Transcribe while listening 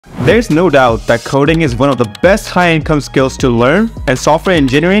There's no doubt that coding is one of the best high-income skills to learn, and software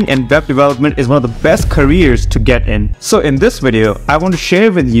engineering and web development is one of the best careers to get in. So in this video, I want to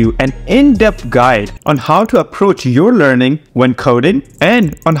share with you an in-depth guide on how to approach your learning when coding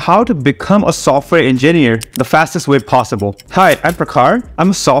and on how to become a software engineer the fastest way possible. Hi, I'm Prakar. I'm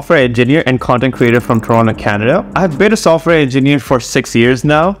a software engineer and content creator from Toronto, Canada. I've been a software engineer for 6 years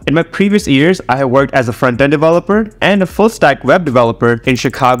now. In my previous years, I have worked as a front-end developer and a full-stack web developer in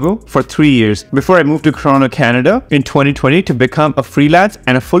Chicago for 3 years before I moved to Toronto, Canada in 2020 to become a freelance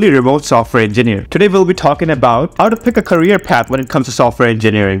and a fully remote software engineer. Today we'll be talking about how to pick a career path when it comes to software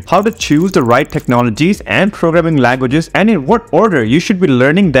engineering, how to choose the right technologies and programming languages, and in what order you should be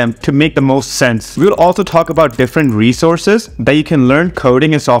learning them to make the most sense. We'll also talk about different resources that you can learn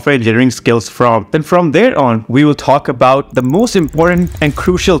coding and software engineering skills from. Then from there on, we will talk about the most important and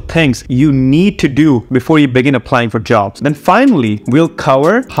crucial things you need to do before you begin applying for jobs. Then finally, we'll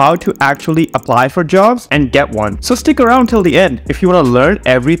cover how to actually apply for jobs and get one. So stick around till the end if you want to learn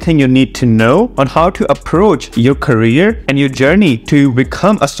everything you need to know on how to approach your career and your journey to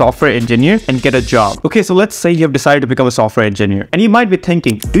become a software engineer and get a job. Okay, so let's say you have decided to become a software engineer and you might be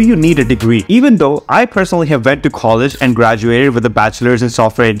thinking, do you need a degree? Even though I personally have went to college and graduated with a bachelor's in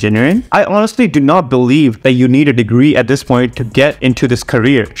software engineering, I honestly do not believe that you need a degree at this point to get into this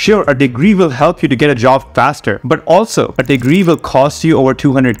career. Sure, a degree will help you to get a job faster, but also a degree will cost you over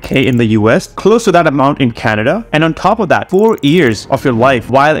 $200K in the US, close to that amount in Canada, and on top of that, 4 years of your life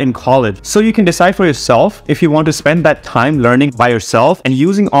while in college. So you can decide for yourself if you want to spend that time learning by yourself and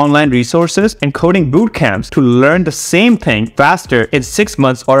using online resources and coding boot camps to learn the same thing faster in 6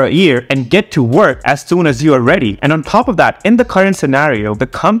 months or a year and get to work as soon as you are ready. And on top of that, in the current scenario, the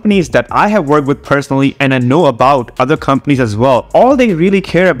companies that I have worked with personally, and I know about other companies as well, all they really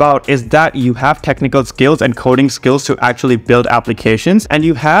care about is that you have technical skills and coding skills to actually build applications, and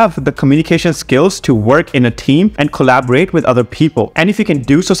you have the communication skills to work in a team and collaborate with other people. And if you can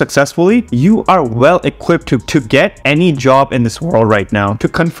do so successfully, you are well equipped to get any job in this world right now. To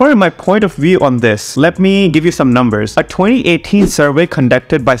confirm my point of view on this, let me give you some numbers. A 2018 survey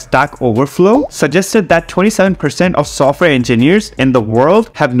conducted by Stack Overflow suggested that 27% of software engineers in the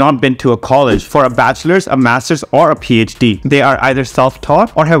world have not been to a college for a bachelor's, a master's, or a PhD. They are either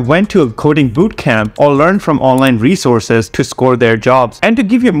self-taught or have went to a coding boot camp or learned from online resources to score their jobs. And to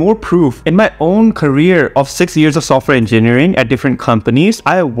give you more proof, in my own career of 6 years of software engineering at different companies,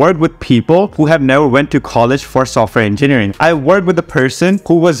 I have worked with people who have never went to college for software engineering. I worked with a person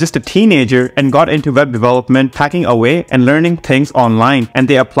who was just a teenager and got into web development, hacking away and learning things online, and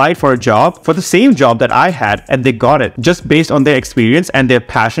they applied for a job for the same job that I had, and they got it just based on their experience and their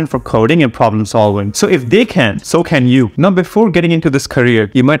passion for coding and problem solving. So if they can, so can you. Now, before getting into this career,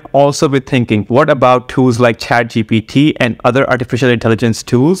 you might also be thinking, what about tools like ChatGPT and other artificial intelligence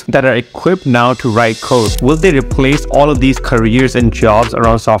tools that are equipped now to write code? Will they replace all of these careers and jobs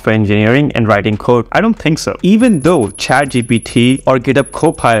around software engineering and writing code? I don't think so. Even though ChatGPT or GitHub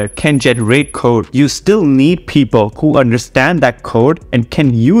Copilot can generate code, you still need people who understand that code and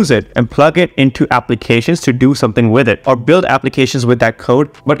can use it and plug it into applications to do something with it or build applications with that code.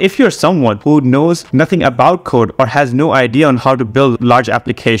 But if you're someone who knows nothing about code or has no idea on how to build large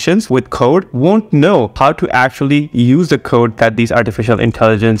applications with code, won't know how to actually use the code that these artificial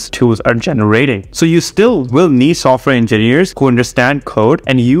intelligence tools are generating. So you still will need software engineers who understand code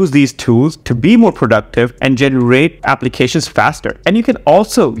and use these tools to be more productive and generate applications faster. And you can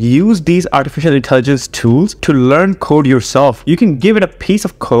also use these artificial intelligence tools to learn code yourself. You can give it a piece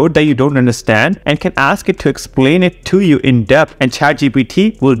of code that you don't understand and can ask it to explain it to you in depth, and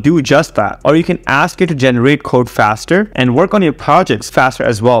ChatGPT will do just that. Or you can ask it to generate code faster and work on your projects faster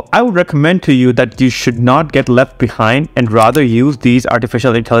as well. I would recommend to you that you should not get left behind and rather use these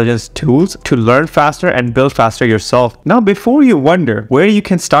artificial intelligence tools to learn faster and build faster yourself. Now, before you wonder where you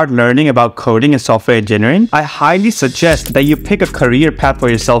can start learning about coding and software engineering, I highly suggest that you pick a career path for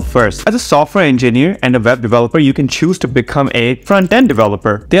yourself first. As a software engineer and a web developer, you can choose to become a front-end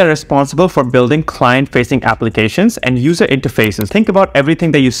developer. They are responsible for building client-facing applications and user interfaces. Think about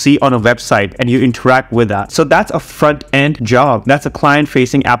everything that you see on a website and you interact with that. So that's a front-end job. That's a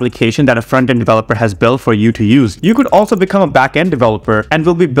client-facing application that a front-end developer has built for you to use. You could also become a back-end developer and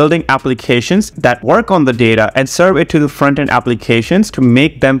will be building applications that work on the data and serve it to the front-end applications to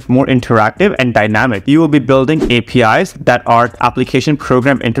make them more interactive and dynamic. You will be building APIs that are application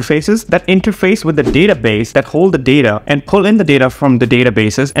program interfaces that interface with the database that hold the data and pull in the data from the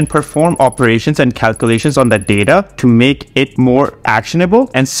databases and perform operations and calculations on that data to make it more actionable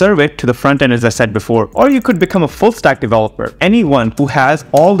and serve it to the front end, as I said before. Or you could become a full stack developer, anyone who has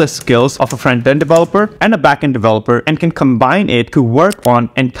all the skills of a front end developer and a back end developer and can combine it to work on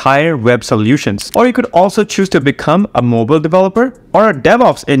entire web solutions. Or you could also choose to become a mobile developer or a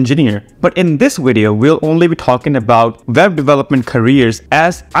DevOps engineer. But in this video, we'll only be talking about web development careers,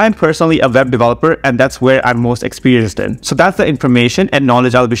 as I'm personally a web developer and that's where I'm most experienced in. So that's the information and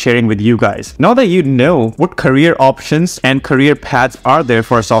knowledge I'll be sharing with you guys. Now that you know what career options and career paths are there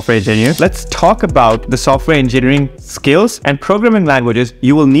for a software engineer, let's talk about the software engineering skills and programming languages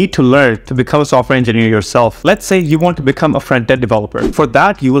you will need to learn to become a software engineer yourself. Let's say you want to become a front-end developer. For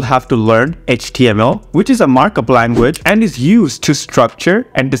that, you will have to learn HTML, which is a markup language and is used to structure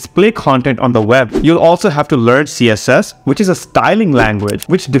and display content on the web. You'll also have to learn CSS, which is a styling language,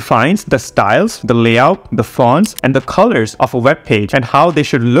 which defines the styles, the layout, the fonts, and the colors of a web page and how they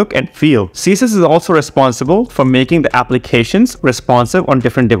should look and feel. CSS is also responsible for making the applications responsive on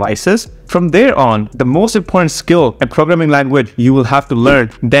different devices. From there on, the most important skill and programming language you will have to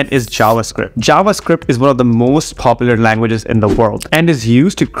learn then is JavaScript. JavaScript is one of the most popular languages in the world and is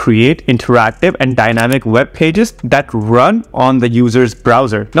used to create interactive and dynamic web pages that run on the user's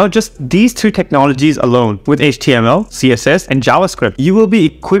browser. Now, just these three technologies alone, with HTML, CSS, and JavaScript, you will be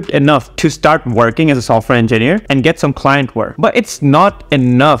equipped enough to start working as a software engineer and get some client work. But it's not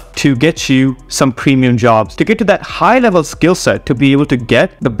enough to get you some premium jobs. To get to that high-level skill set to be able to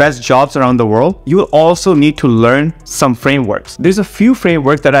get the best jobs around the world, you will also need to learn some frameworks. There's a few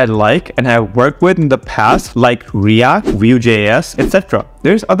frameworks that I like and have worked with in the past, like React, Vue.js, etc.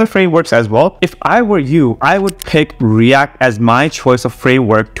 There's other frameworks as well. If I were you, I would pick React as my choice of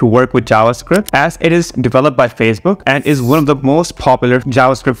framework to work with JavaScript, as it is developed by Facebook and is one of the most popular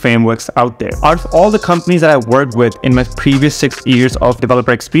JavaScript frameworks out there. Out of all the companies that I worked with in my previous 6 years of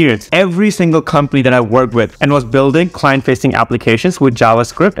developer experience, every single company that I worked with and was building client-facing applications with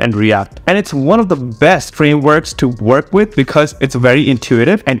JavaScript and React. And it's one of the best frameworks to work with because it's very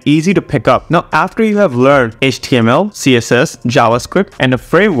intuitive and easy to pick up. Now, after you have learned HTML, CSS, JavaScript, and a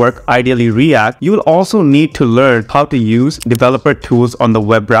framework, ideally React, you will also need to learn how to use developer tools on the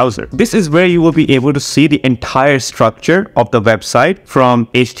web browser. This is where you will be able to see the entire structure of the website, from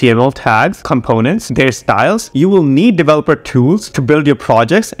HTML tags, components, their styles. You will need developer tools to build your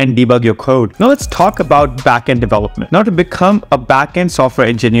projects and debug your code. Now let's talk about backend development. Now, to become a backend software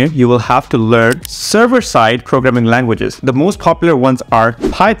engineer, you will have to learn server-side programming languages. The most popular ones are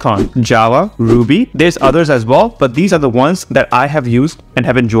Python, Java, Ruby. There's others as well, but these are the ones that I have used and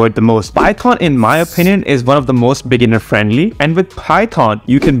have enjoyed the most. Python, in my opinion, is one of the most beginner friendly, and with Python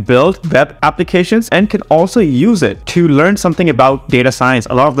you can build web applications and can also use it to learn something about data science.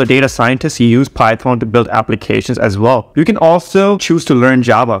 A lot of the data scientists use Python to build applications as well. You can also choose to learn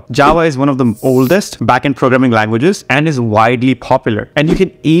Java. Java is one of the oldest backend programming languages and is widely popular, and you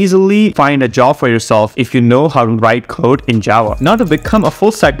can easily find a job for yourself if you know how to write code in Java. Now, to become a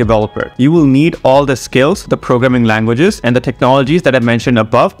full stack developer, you will need all the skills, the programming languages, and the technologies that I mentioned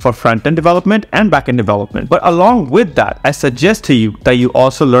above for front-end development and back-end development. But along with that, I suggest to you that you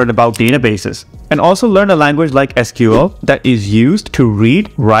also learn about databases and also learn a language like SQL that is used to read,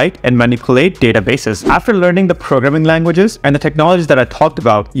 write, and manipulate databases. After learning the programming languages and the technologies that I talked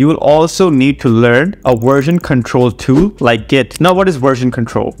about, you will also need to learn a version control tool like Git. Now, what is version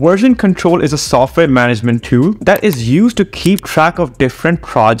control? Version control is a software management tool that is used to keep track of different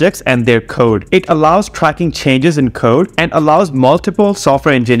projects and their code. It allows tracking changes in code and allows multiple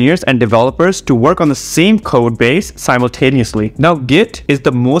software engineers and developers to work on the same code base simultaneously. Now, Git is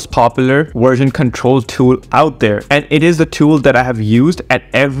the most popular version control tool out there, and it is the tool that I have used at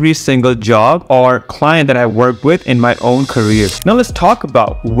every single job or client that I worked with in my own career. Now, let's talk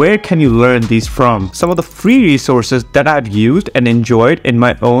about where can you learn these from. Some of the free resources that I've used and enjoyed in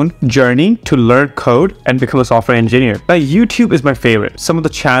my own journey to learn code and become a software engineer. Now, YouTube is my favorite. Some of the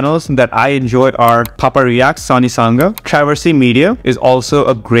channels that I enjoy are Papa Reacts, Sani Sanga. Traversy Media is also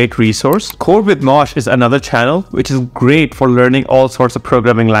a great resource. Code with Mosh is another channel which is great for learning all sorts of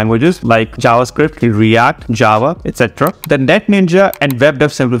programming languages like JavaScript, React, Java, etc. The Net Ninja and Web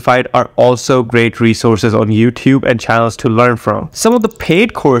Dev Simplified are also great resources on YouTube and channels to learn from. Some of the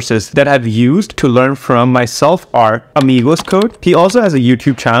paid courses that I've used to learn from myself are Amigos Code. He also has a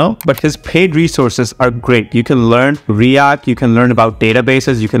YouTube channel, but his paid resources are great. You can learn React, you can learn about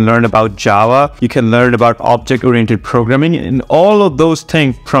databases, you can learn about Java, you can learn about object-oriented programming, and all of those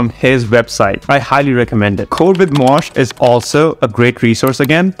things from his website. I highly recommend it. Code with Mosh is also a great resource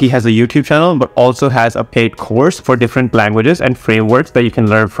again. He has a YouTube channel, but also has a paid course for different languages and frameworks that you can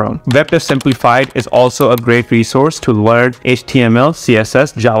learn from. WebDev Simplified is also a great resource to learn HTML,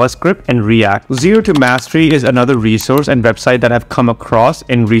 CSS, JavaScript, and React. Zero to Mastery is another resource and website that I've come across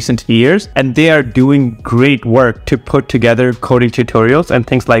in recent years, and they are doing great work to put together coding tutorials and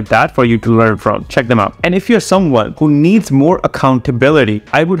things like that for you to learn from. Check them out. And if you're someone who needs more accountability,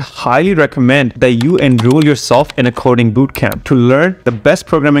 I would highly recommend that you enroll yourself in a coding bootcamp to learn the best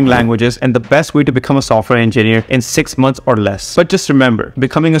programming languages and the best way to become a software engineer in 6 months or less. But just remember,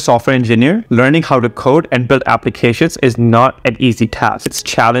 becoming a software engineer, learning how to code and build applications is not an easy task. It's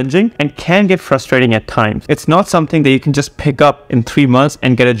challenging and can get frustrating at times. It's not something that you can just pick up in 3 months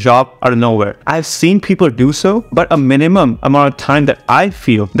and get a job out of nowhere. I've seen people do so, but a minimum amount of time that I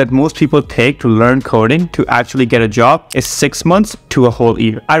feel that most people take to learn coding to actually get a job is 6 months to a whole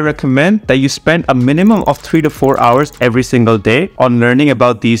year. I recommend that you spend a minimum of 3 to 4 hours every single day on learning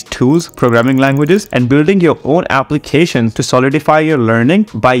about these tools, programming languages, and building your own applications to solidify your learning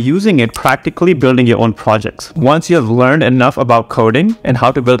by using it practically building your own projects. Once you have learned enough about coding and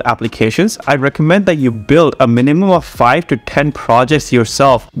how to build applications, I recommend that you build a minimum of 5 to 10 projects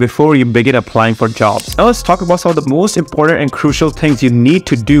yourself before you begin applying for jobs. Now let's talk about some of the most important and crucial things you need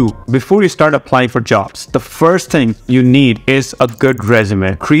to do before you start applying for jobs. The first thing you need is a good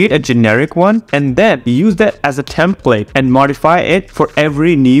resume. Create a generic one and then use that as a template and modify it for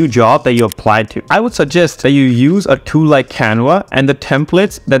every new job that you apply to. I would suggest that you use a tool like Canva and the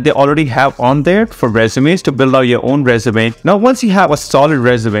templates that they already have on there for resumes to build out your own resume. Now, once you have a solid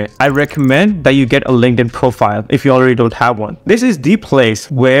resume, I recommend that you get a LinkedIn profile if you already don't have one. This is the place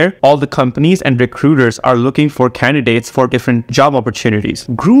where all the companies and recruiters are looking for candidates for different job opportunities.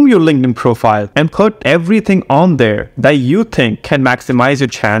 Groom your LinkedIn profile and put everything on there that you think can maximize your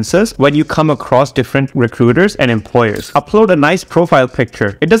chances when you come across different recruiters and employers. Upload a nice profile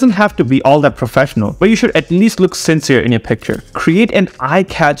picture. It doesn't have to be all that professional, but you should at least look sincere in your picture. Create an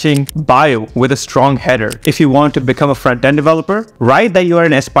eye-catching bio with a strong header. If you want to become a front-end developer, write that you are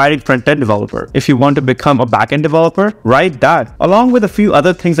an aspiring front-end developer. If you want to become a back-end developer, write that, along with a few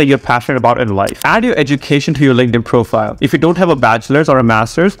other things that you're passionate about in life. Add your education to your LinkedIn profile. If you don't have a bachelor's or a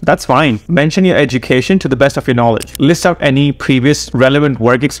master's, that's fine. Mention your education to the best of your knowledge. List out any previous relevant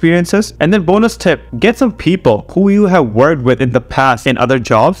work experiences. And then bonus tip, get some people who you have worked with in the past in other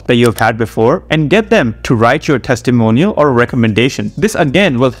jobs that you have had before and get them to write your testimonial or recommendation. This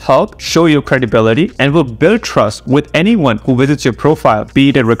again will help show your credibility and will build trust with anyone who visits your profile, be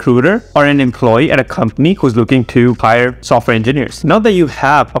it a recruiter or an employee at a company who's looking to hire software engineers. Now that you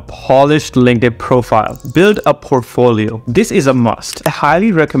have a polished LinkedIn profile, build a portfolio. This is a must. I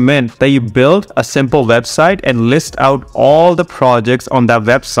highly recommend that you build a simple website and list out all the projects on that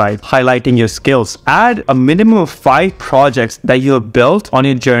website, highlighting your skills. Add a minimum of 5 projects that you have built on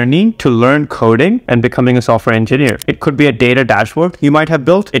your journey to learn coding and becoming a software engineer. It could be a data dashboard you might have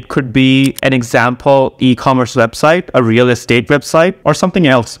built. It could be an example e-commerce website, a real estate website, or something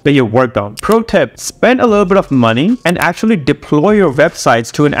else that you worked on. Pro tip, spend a little bit of money and actually deploy your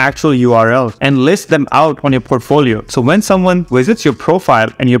websites to an actual URL and list them out on your portfolio. So when someone visits your profile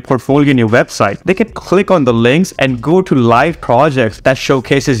and your portfolio in your website, they can click on the links and go to live projects that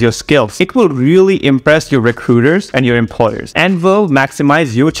showcases your skills. It will really impress your recruiters and your employers and will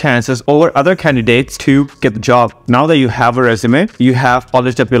maximize your chances over other candidates to get the job. Now that you have a resume, you have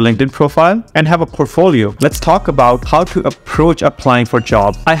polished up your LinkedIn profile and have a portfolio, let's talk about how to approach applying for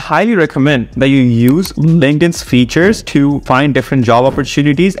jobs. I highly recommend that you use LinkedIn's features to find different job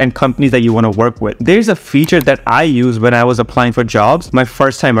opportunities and companies that you want to work with. There's a feature that I used when I was applying for jobs my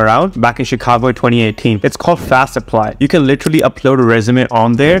first time around back in Chicago in 2018. It's called Fast Apply. You can literally upload a resume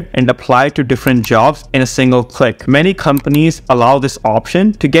on there and apply to different jobs in a single click. Many companies allow this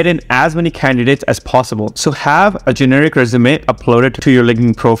option to get in as many candidates as possible. So have a generic resume uploaded to your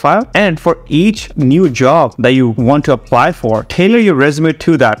LinkedIn profile, and for each new job that you want to apply for, tailor your resume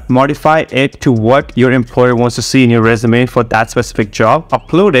to that. Modify it to what your employer wants to see in your resume for that specific job.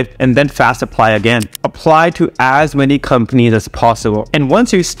 Upload it and then fast apply again. Apply to as many companies as possible. And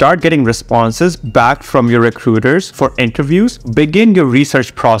once you start getting responses back from your recruiters for interviews, begin your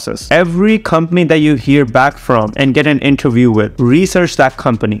research process. Every company that you hear back from and get an interview with, research that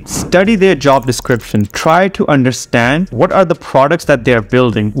company. Study their job description. Try to understand what are the products that they're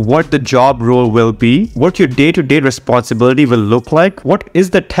building, what the job role will be, what your day-to-day responsibility will look like, what is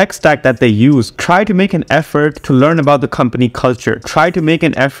the tech stack that they use. Try to make an effort to learn about the company culture. Try to make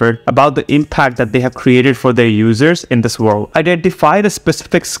an effort about the impact that they have created for their users in this world. Identify the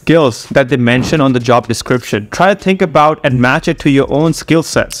specific skills that they mention on the job description. Try to think about and match it to your own skill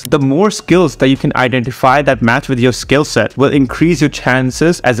sets. The more skills that you can identify that match with your skill set will increase your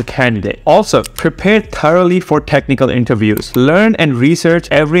chances as a candidate. Also, prepare thoroughly for technical interviews. Learn and research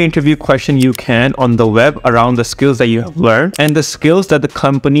every interview question you can on the web around the skills that you have learned and the skills that the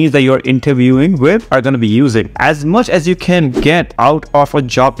companies that you're interviewing with are going to be using. As much as you can get out of a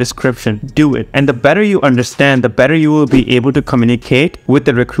job description, do it. And the better you understand, the better you will be able to communicate with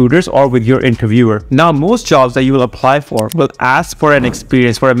the recruiters or with your interviewer. Now, most jobs that you will apply for will ask for an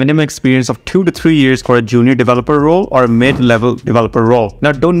experience, for a minimum experience of 2 to 3 years for a junior developer role or a mid-level developer role.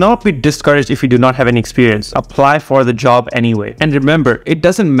 Now, do not be discouraged if you do not have any experience. Apply for the job anyway. And remember, it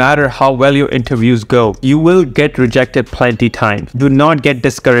doesn't matter how well your interviews go. You will get rejected plenty times. Do not get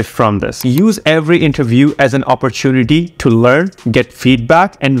discouraged from this. Use every interview as an opportunity to learn, get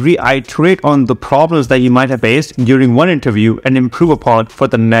feedback, and reiterate on the problems that you might have faced during one interview and improve upon for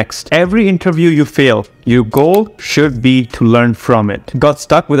the next. Every interview you fail, your goal should be to learn from it. Got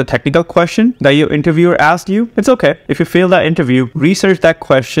stuck with a technical question that your interviewer asked you? It's okay. If you fail that interview, research that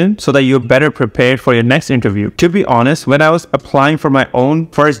question so that you're better prepared for your next interview. To be honest, when I was applying for my own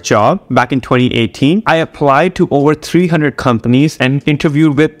first job back in 2018, I applied to over 300 companies and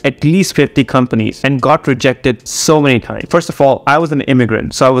interviewed with at least 50 companies and got rejected so many times. First of all, I was an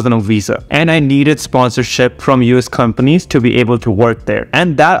immigrant, so I was on a visa and I needed sponsorship from US companies to be able to work there.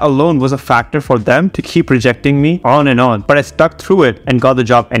 And that alone was a factor for them to keep rejecting me on and on, but I stuck through it and got the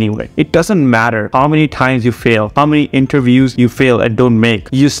job anyway. It doesn't matter how many times you fail, how many interviews you fail and don't make.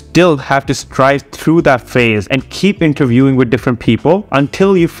 You still have to strive through that phase and keep interviewing with different people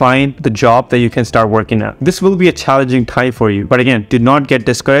until you find the job that you can start working at. This will be a challenging time for you, but again, do not get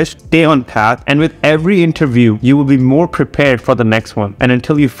discouraged, stay on path, and with every interview, you will be more prepared for the next one and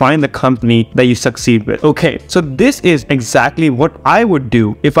until you find the company that you succeed with. Okay, so this is exactly what I would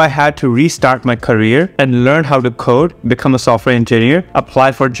do if I had to restart my career and learn how to code, become a software engineer,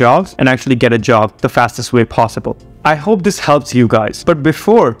 apply for jobs, and actually get a job the fastest way possible. I hope this helps you guys. But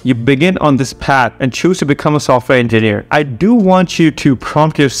before you begin on this path and choose to become a software engineer, I do want you to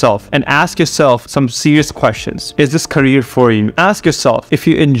prompt yourself and ask yourself some serious questions. Is this career for you? Ask yourself if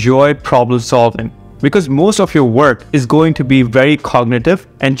you enjoy problem solving, because most of your work is going to be very cognitive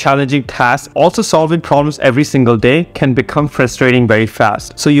and challenging tasks. Also, solving problems every single day can become frustrating very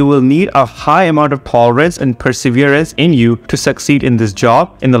fast. So you will need a high amount of tolerance and perseverance in you to succeed in this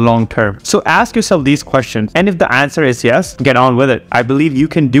job in the long term. So ask yourself these questions, and if the answer is yes, get on with it. I believe you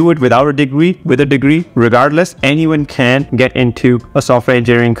can do it without a degree, with a degree. Regardless, anyone can get into a software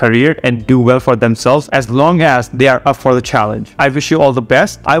engineering career and do well for themselves as long as they are up for the challenge. I wish you all the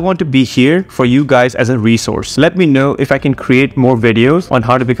best. I want to be here for you guys as a resource. Let me know if I can create more videos on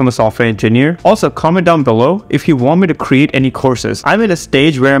how to become a software engineer. Also, comment down below if you want me to create any courses. I'm at a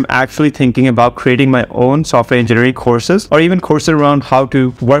stage where I'm actually thinking about creating my own software engineering courses or even courses around how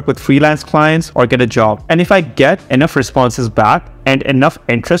to work with freelance clients or get a job. And if I get enough responses back and enough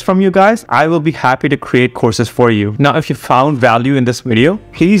interest from you guys, I will be happy to create courses for you. Now, if you found value in this video,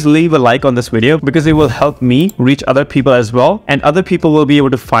 please leave a like on this video because it will help me reach other people as well, and other people will be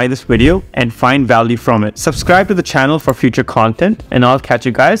able to find this video and find value from it. Subscribe to the channel for future content, and I'll catch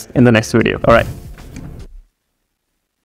you guys in the next video. All right.